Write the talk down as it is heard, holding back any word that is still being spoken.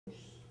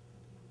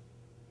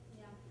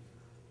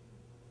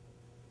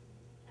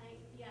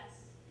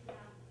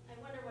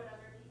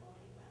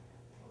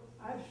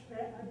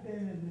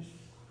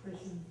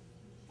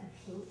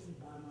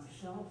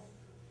myself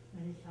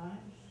many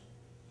times.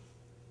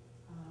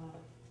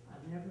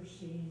 I've never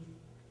seen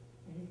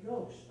any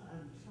ghosts.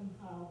 I'm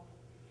somehow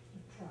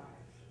deprived.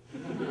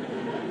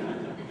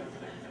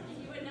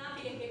 You would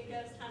not be a good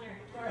ghost hunter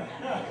or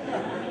that.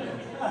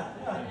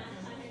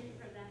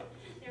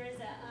 There is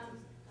a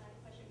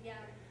question. Yeah.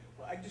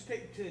 Well, I just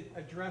take to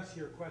address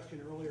your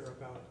question earlier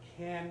about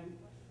can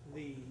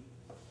the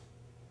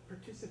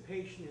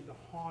participation in the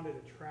haunted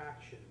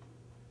attraction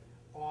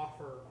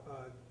offer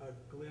a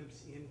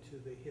glimpse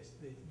into the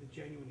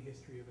genuine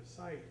history of a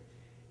site,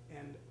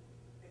 and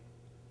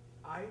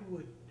I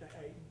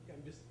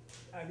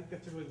think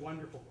that's a really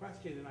wonderful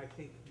question, and I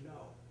think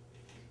no.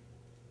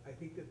 I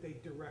think that they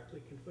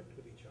directly conflict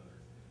with each other.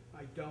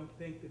 I don't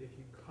think that if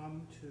you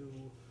come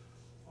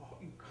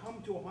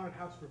to a haunted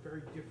house for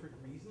very different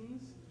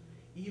reasons,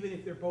 even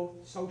if they're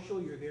both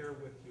social, you're there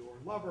with your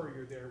lover,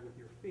 you're there with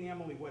your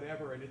family,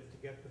 whatever, and it's to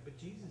get the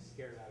bejesus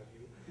scared out of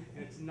you,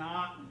 and it's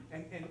not,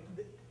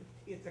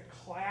 it's a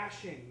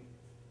clashing,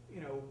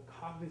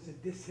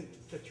 cognizant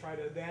dissonance to try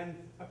to then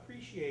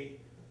appreciate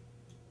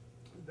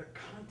the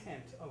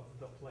content of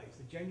the place,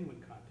 the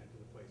genuine content of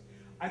the place.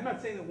 I'm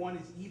not saying that one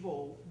is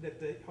evil, that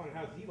the haunted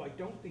house is evil. I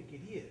don't think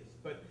it is,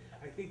 but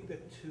I think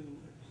that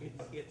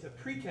it's a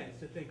pretense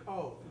to think,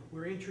 oh,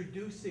 we're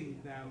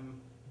introducing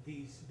them,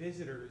 these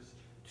visitors,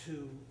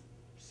 to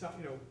some,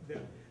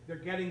 they're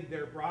getting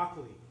their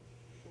broccoli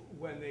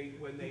when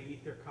they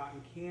eat their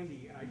cotton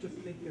candy, and I just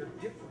think they're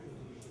different.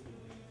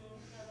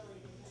 Totally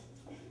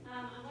different.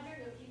 I'm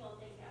wondering if people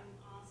think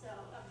also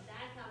of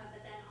that comment,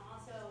 but then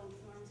also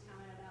Norm's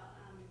comment about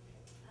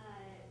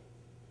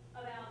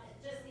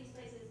just these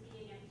places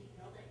being empty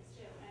buildings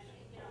too, and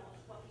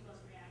what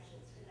people's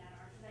reactions to that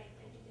are, because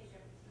I do think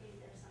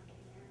maybe there's something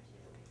there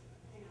too.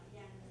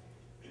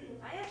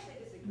 I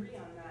actually disagree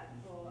on that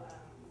whole,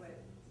 what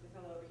the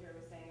fellow over here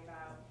was saying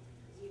about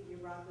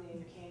your broccoli and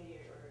your candy,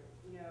 or,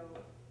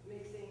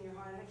 mixing your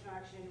haunted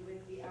attraction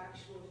with the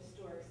actual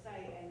historic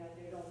site and that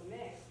they don't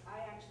mix.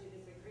 I actually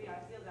disagree.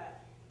 I feel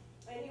that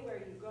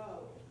anywhere you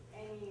go,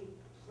 any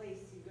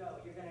place you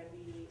go, you're going to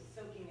be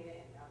soaking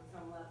it in on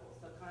some level,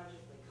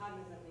 subconsciously,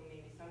 cognizantly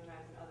maybe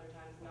sometimes, and other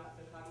times not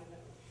so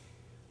cognizantly.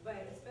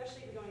 But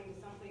especially if you're going to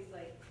some place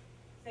like,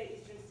 say,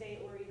 Eastern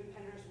State or even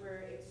Penrose,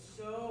 where it's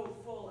so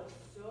full of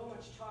so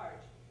much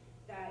charge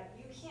that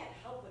you can't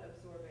help but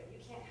absorb it.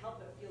 You can't help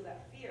but feel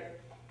that fear.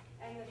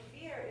 And the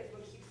fear is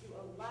what keeps you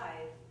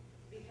alive,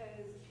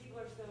 because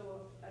people are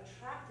so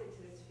attracted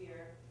to this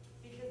fear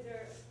because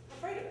they're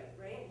afraid of it,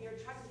 right? You're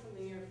attracted to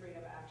something you're afraid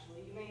of,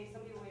 actually.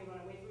 Some people may run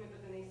away from it,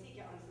 but then they seek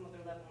it on some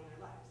other level in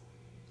their lives.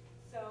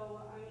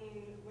 So,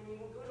 when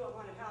you go to a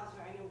haunted house,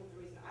 I know the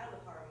reason I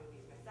love horror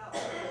movies myself,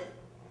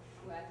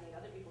 well, I think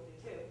other people do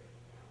too,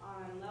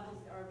 on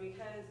levels are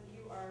because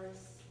you are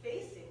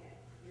facing it.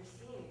 You're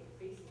seeing it, you're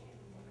facing it.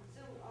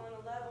 So on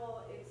a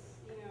level, it's,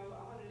 a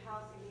haunted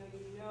house,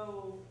 even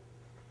though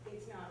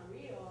it's not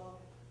real,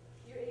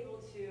 you're able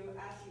to,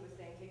 as he was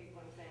saying, take a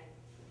glimpse in.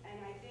 And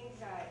I think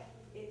that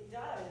it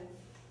does,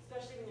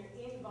 especially when you're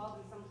involved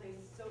in some place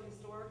so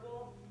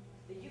historical,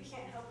 that you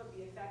can't help but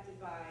be affected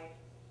by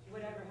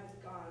whatever has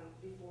gone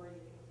before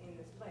you in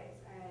this place,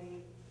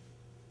 and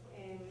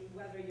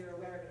whether you're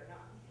aware of it or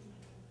not.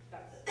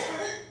 That's it.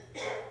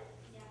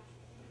 Yeah.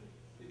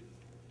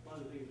 One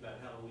of the things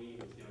about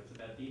Halloween is, it's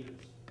about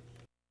demons.